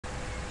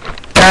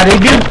Howdy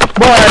do.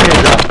 What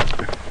is up?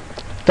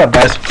 What's up,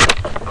 guys?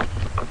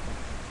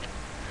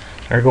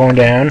 We're going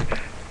down.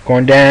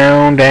 Going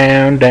down,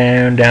 down,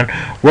 down, down.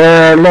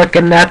 We're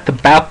looking at the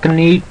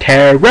balcony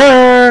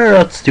terror.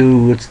 Let's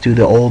do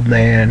the old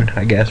man,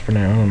 I guess, for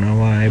now. I don't know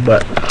why,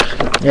 but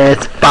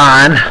it's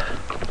fine.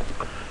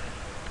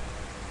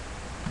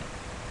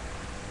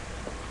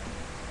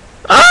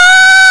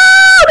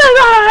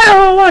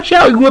 Oh, watch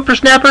out, you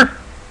whippersnapper.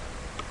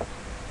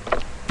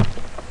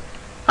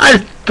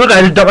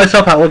 I just dumped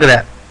myself out. Look at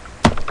that.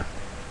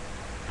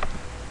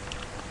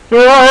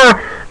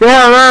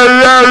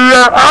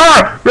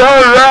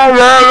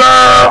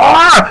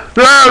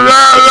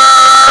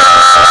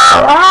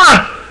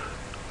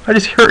 I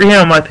just hurt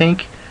him, I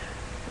think.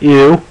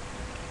 Ew.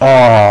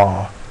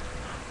 Oh,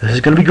 this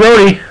is gonna be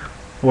grody.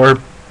 Or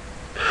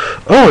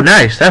oh,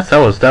 nice. That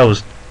was.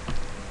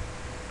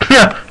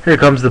 Yeah. Here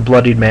comes the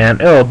bloodied man.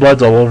 Oh,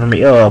 blood's all over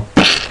me. Oh.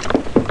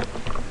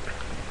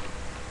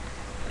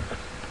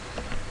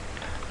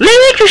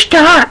 Let you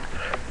start.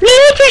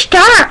 Let you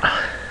start.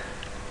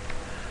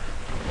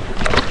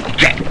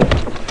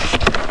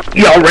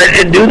 Y'all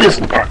ready to do this?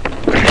 Now,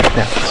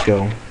 let's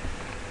go.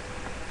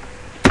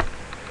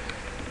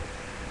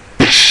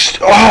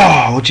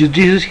 Oh, did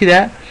you see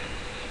that?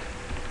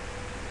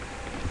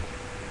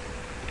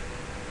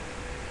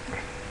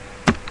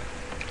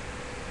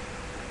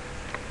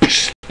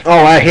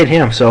 Oh, I hit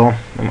him, so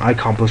I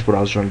accomplished what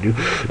I was trying to do.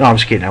 No, I'm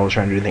just kidding. I was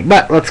trying to do anything.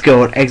 But let's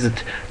go and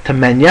exit to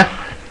menu.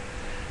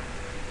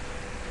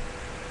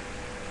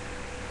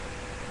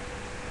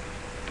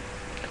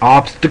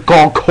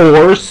 Obstacle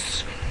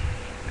course.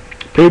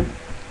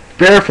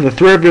 Prepare for the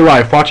thrill of your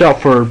life. Watch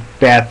out for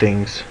bad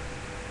things.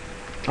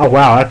 Oh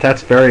wow,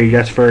 that's very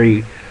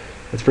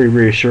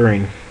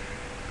reassuring.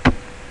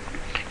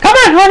 Come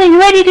on, honey, you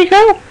ready to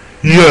go?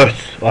 Yes.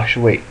 Oh,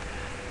 should wait.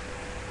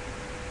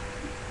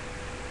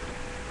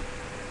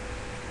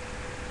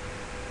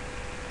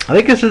 I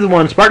think this is the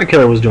one Spartan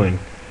Killer was doing.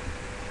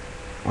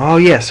 Oh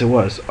yes, it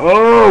was.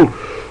 Oh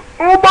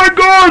my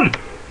God!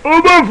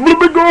 Oh my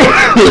flipping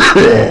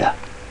God!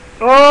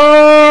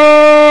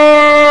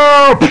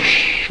 Oh!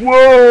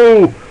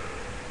 Whoa!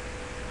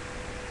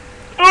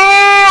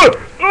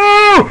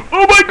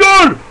 Oh my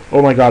God!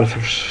 Oh my God!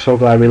 I'm so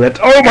glad we lived.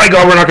 Oh my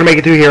God! We're not gonna make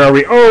it through here, are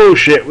we? Oh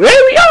shit! There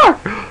we are!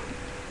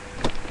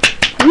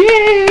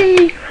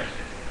 Yay!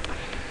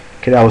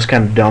 Okay, that was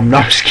kind of dumb. No,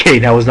 I'm just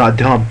kidding. That was not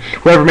dumb.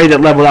 Whoever made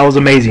that level, that was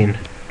amazing.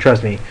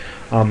 Trust me.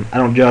 I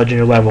don't judge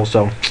your level,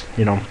 so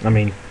you know. I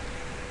mean,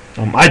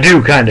 I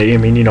do kind of. I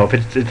mean, you know, if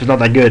it's not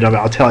that good,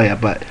 I'll tell you.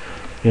 But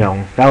you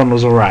know, that one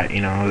was alright. You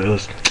know, it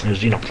was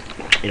you know.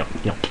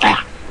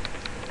 Ah.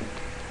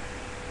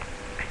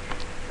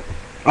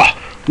 Oh,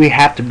 we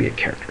have to be a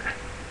character.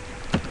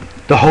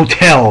 The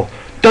hotel.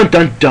 Dun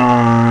dun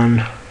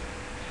dun.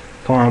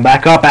 Come on,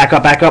 back up, back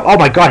up, back up. Oh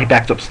my God, he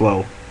backed up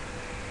slow.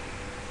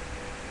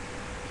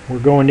 We're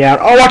going down.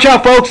 Oh, watch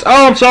out, folks!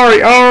 Oh, I'm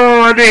sorry.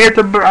 Oh, I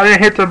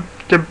didn't hit the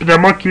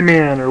monkey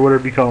man or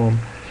whatever you call him.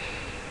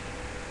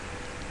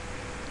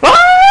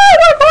 Oh,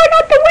 we're going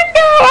out the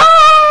window!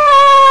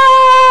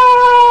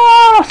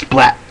 Oh,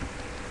 splat.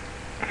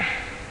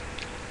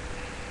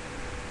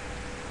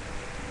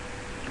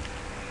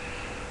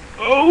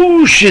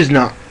 Oh,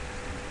 shiznut.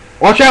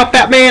 Watch out,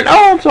 Batman.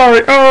 Oh, I'm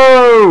sorry.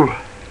 Oh,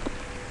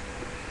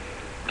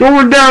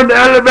 going down the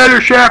elevator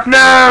shaft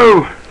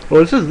now.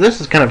 Well, this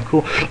is kind of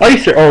cool. Oh, you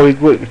said, oh,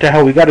 what the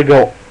hell? We got to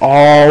go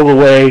all the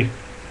way.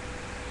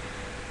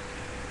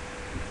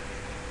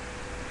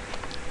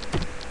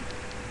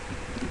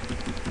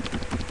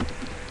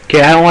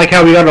 Okay, I don't like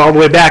how we got it all the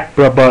way back,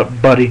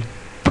 buddy.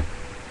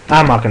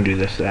 I'm not gonna do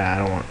this. I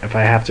don't want. If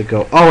I have to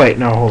go. Oh wait,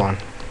 no, hold on.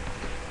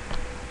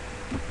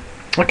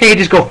 Okay,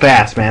 just go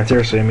fast, man.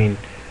 Seriously, I mean.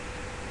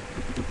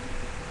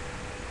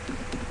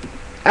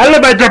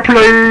 Elevator,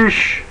 please.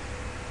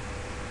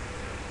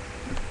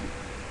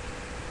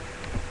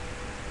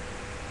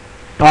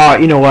 Oh,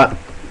 you know what?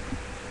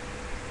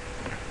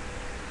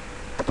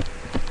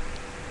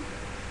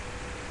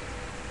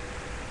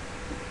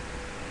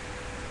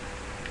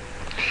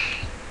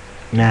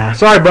 Nah,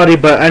 sorry, buddy,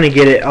 but I didn't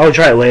get it. I'll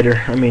try it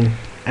later. I mean,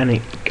 I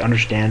didn't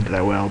understand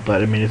that well,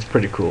 but I mean, it's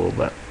pretty cool.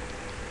 But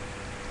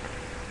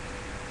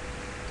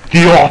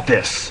the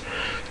office.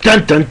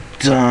 Dun dun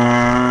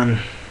dun.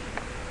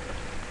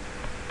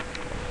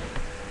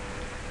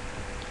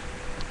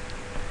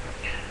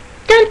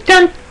 Dun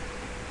dun.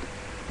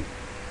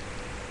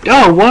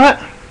 Oh, what?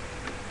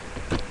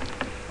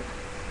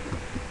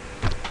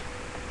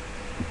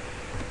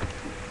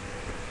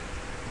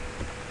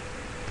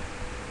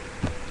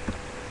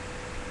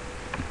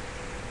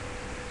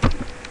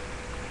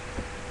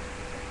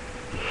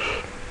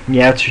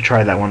 Yeah, let's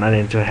try that one. I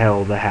didn't know the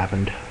hell that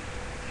happened.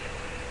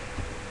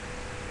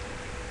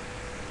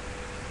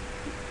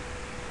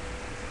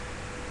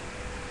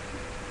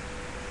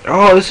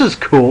 Oh, this is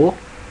cool.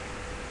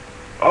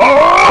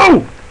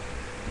 Oh!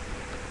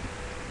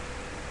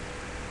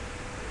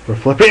 We're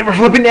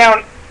flipping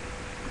down.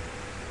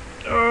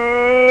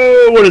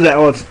 Oh, what is that?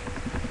 Oh, it's...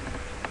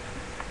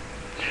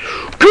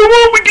 Come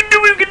on, we can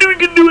do it, we can do it,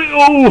 we can do it.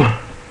 Oh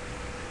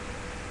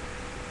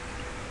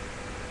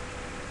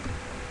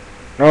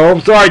Oh,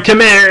 I'm sorry,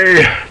 Timmy.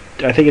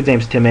 I think his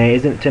name's Timmy.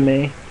 Isn't it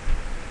Timmy?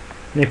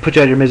 Let me put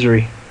you out of your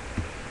misery.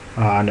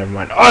 Ah, never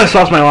mind. Oh, I just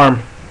lost my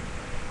arm.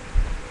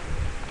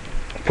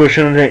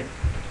 Pushing it.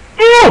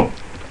 Oh!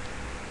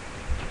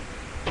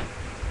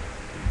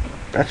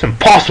 That's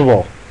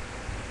impossible.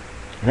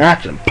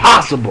 That's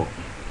impossible.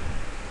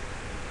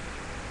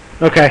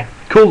 Okay,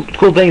 cool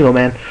thing though,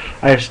 man.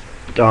 I just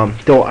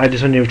I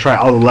just didn't even try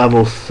all the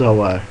levels,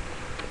 so I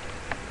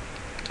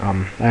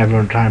have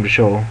no time to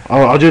show.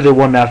 I'll do the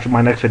one after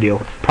my next video,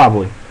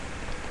 probably.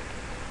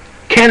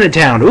 Cannon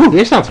Town. Ooh,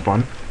 this sounds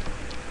fun.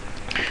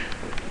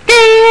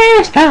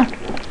 This sounds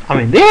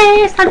fun.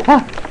 This sounds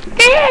fun.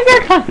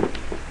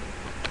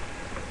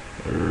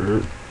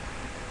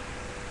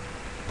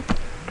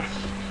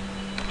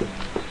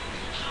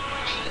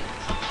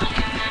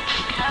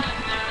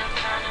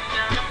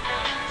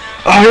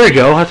 Oh, here we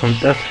go. That's one.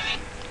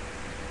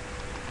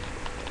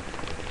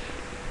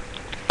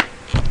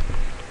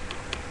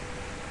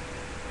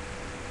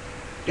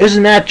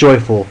 Isn't that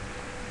joyful?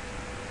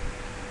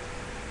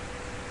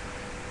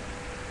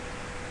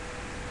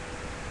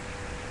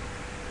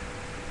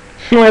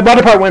 My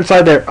body part went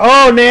inside there.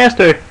 Oh,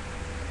 nasty.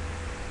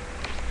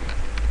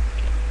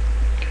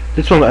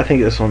 This one, I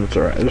think this one's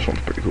alright. This one's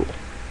pretty cool.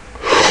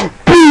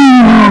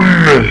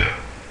 Boom!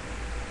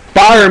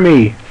 Fire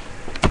me!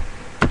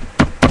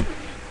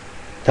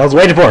 That's what I was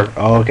waiting for.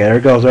 Oh, okay, there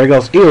it goes. There it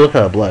goes. Ew, look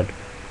at that blood.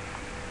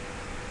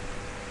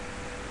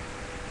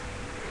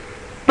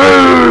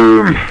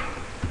 Boom!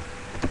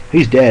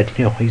 He's dead.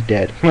 You know, he's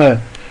dead.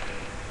 Oh,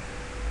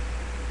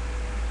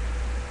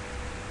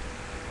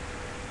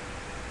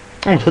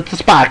 hit the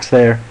spikes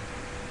there.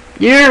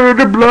 Yeah,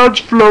 the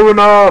blood's flowing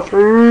off.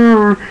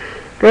 Ooh,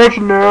 that's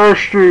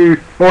nasty.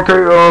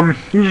 Okay,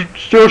 he's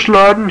still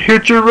sliding.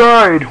 Hit your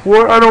ride.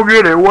 What? I don't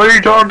get it. What are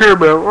you talking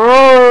about?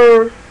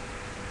 Oh!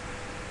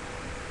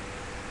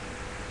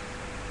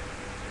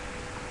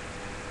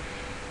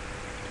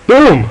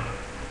 Boom!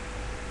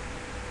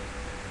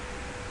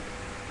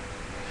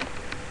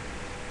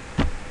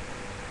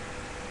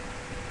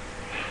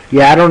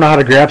 Yeah, I don't know how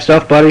to grab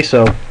stuff, buddy,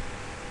 so...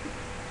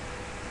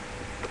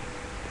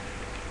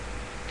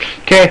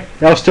 Okay,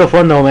 that was still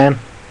fun though, man.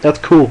 That's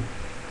cool.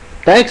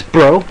 Thanks,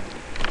 bro.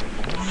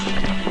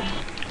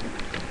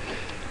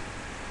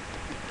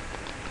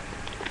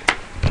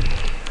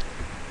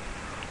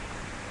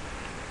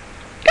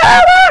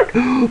 Come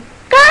on!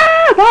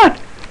 Come on!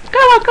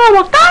 Come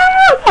on!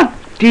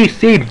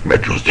 DC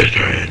Metro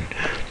Station.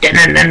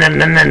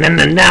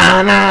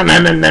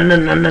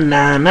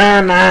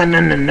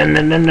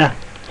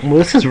 Well,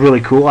 this is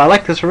really cool. I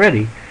like this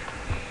already.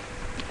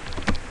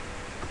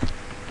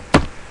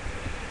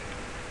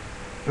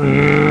 No!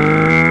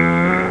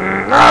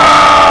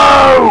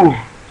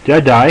 Did I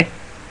die?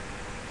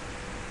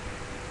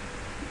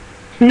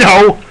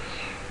 No!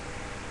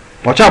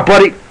 Watch out,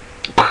 buddy!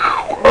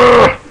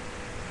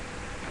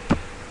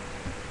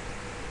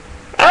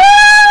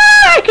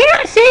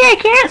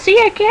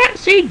 I can't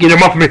see! Get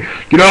him off me!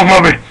 Get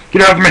off me!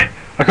 Get off me!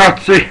 I can't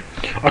see!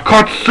 I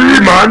can't see,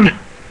 man!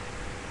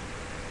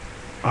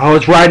 Oh,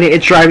 it's riding!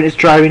 It's driving! It's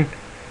driving!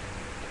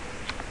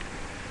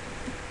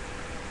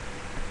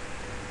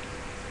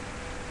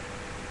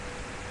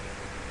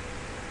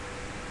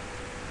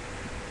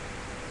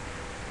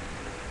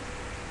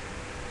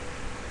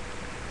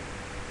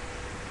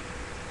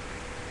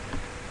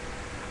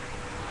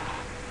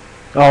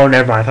 Oh,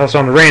 never mind. I thought it was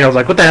on the rain. I was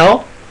like, what the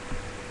hell?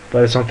 But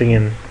there's something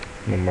in...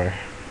 No more.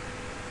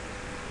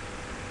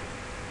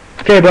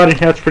 Okay, buddy.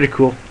 That's pretty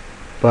cool.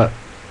 But...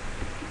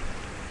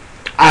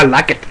 I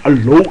like it a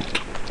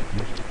lot.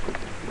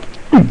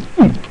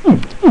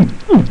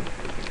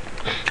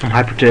 I'm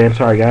hyper today. I'm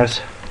sorry,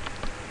 guys.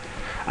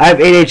 I have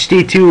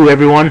ADHD too,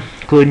 everyone.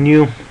 Including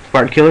you,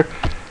 Spartan Killer.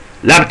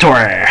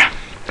 Laboratory!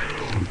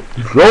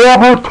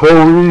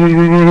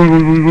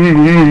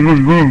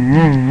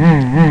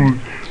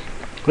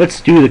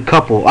 Let's do the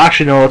couple.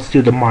 Actually, no, let's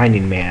do the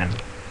mining man.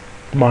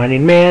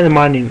 Mining man, the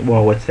mining...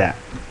 Well, what's that?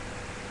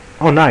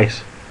 Oh,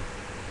 nice.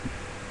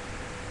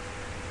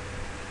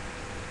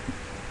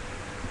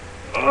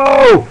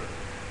 Oh!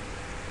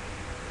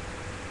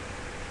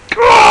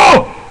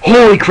 Oh!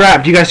 Holy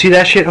crap, do you guys see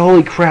that shit?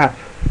 Holy crap.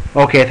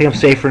 Okay, I think I'm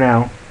safe for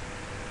now.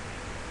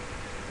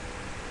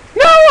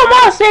 No, I'm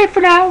not safe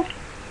for now.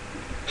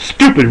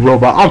 Stupid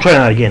robot. I'll try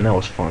that again. That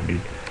was fun,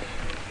 dude.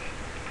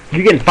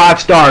 You're getting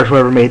 5 stars,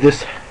 whoever made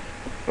this.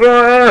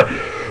 Oh,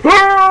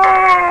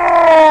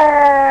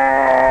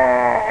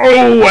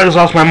 I just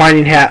lost my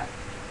mining hat.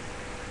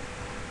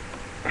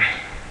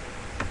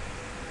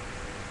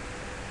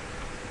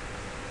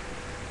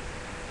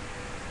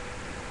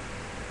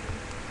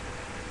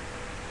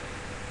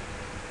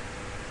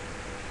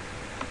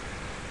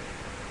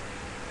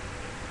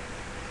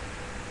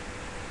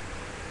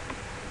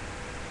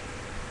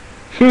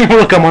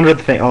 Look, I'm under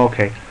the thing. Oh,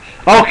 okay.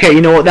 Okay, you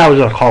know what? That was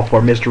a call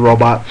for, Mr.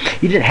 Robot.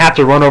 You didn't have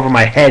to run over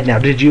my head now,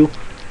 did you?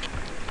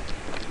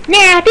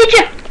 Now, did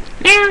you?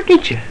 Now,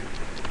 did you?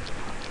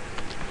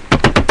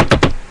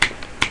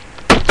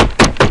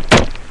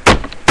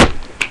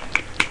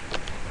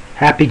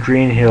 Happy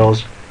green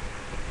hills.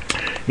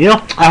 You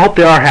know, I hope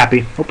they are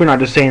happy. Hope you're not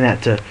just saying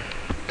that to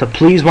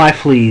please my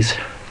fleas.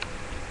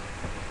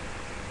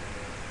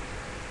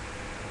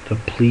 To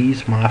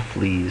please my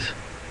fleas.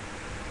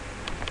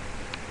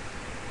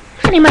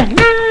 Money, money,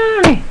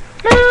 money,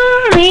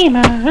 money,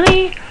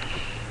 money.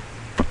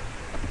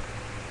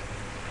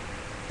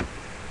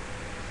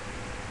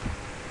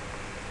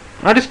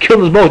 I just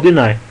killed us both, didn't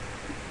I?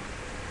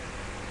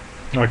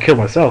 No, I killed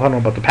myself. I don't know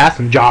about the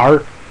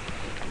passenger.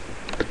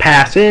 The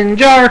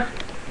passenger.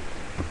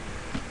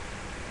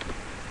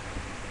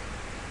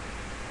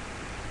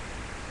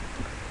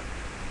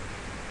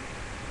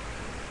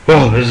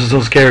 Oh, this is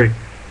so scary.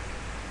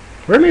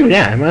 Where am I even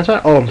at? Am I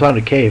outside? Oh, I'm inside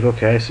a cave.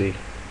 Okay, I see.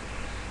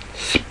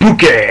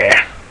 Spooky!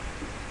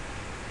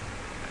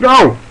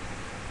 No!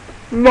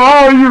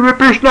 No, you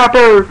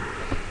whippersnapper!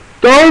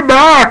 Stay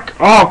back!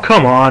 Oh,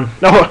 come on.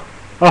 No.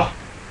 Oh.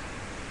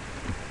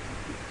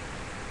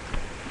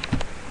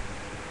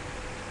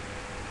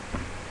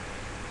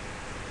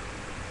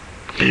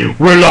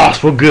 We're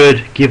lost for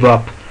good. Give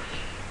up.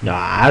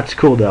 Nah, that's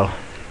cool though.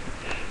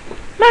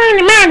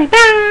 Money, money,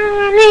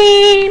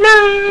 money,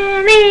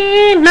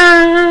 money, money,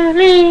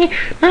 money,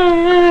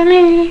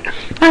 money,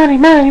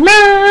 money, money,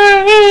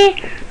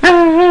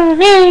 money,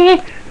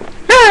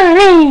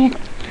 money,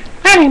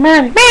 money,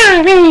 money,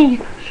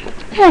 money.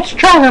 Let's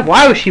try that.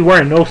 Why was she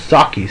wearing no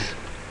sockies?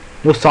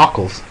 No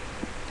sockles.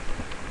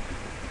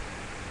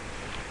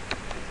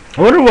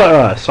 I wonder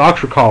what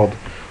socks were called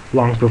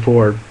long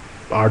before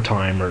our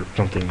time or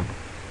something.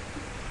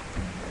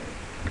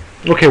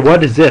 Okay,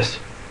 what is this?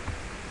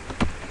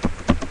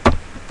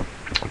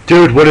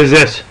 Dude, what is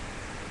this?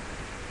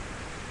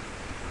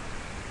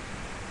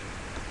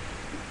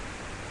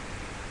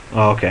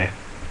 Oh, okay.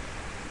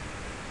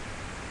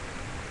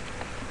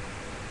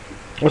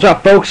 What's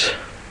up, folks?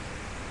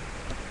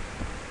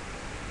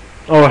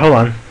 Oh, hold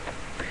on.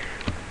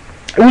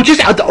 It was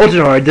just out the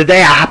ordinary. The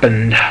day it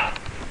happened.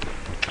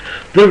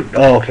 Dude,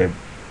 oh, okay.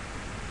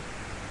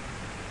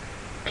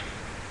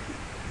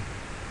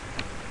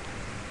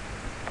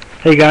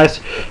 Hey guys,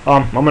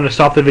 I'm gonna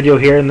stop the video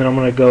here and then I'm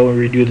gonna go and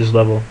redo this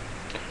level.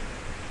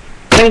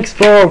 Thanks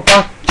for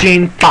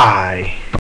watching. Bye.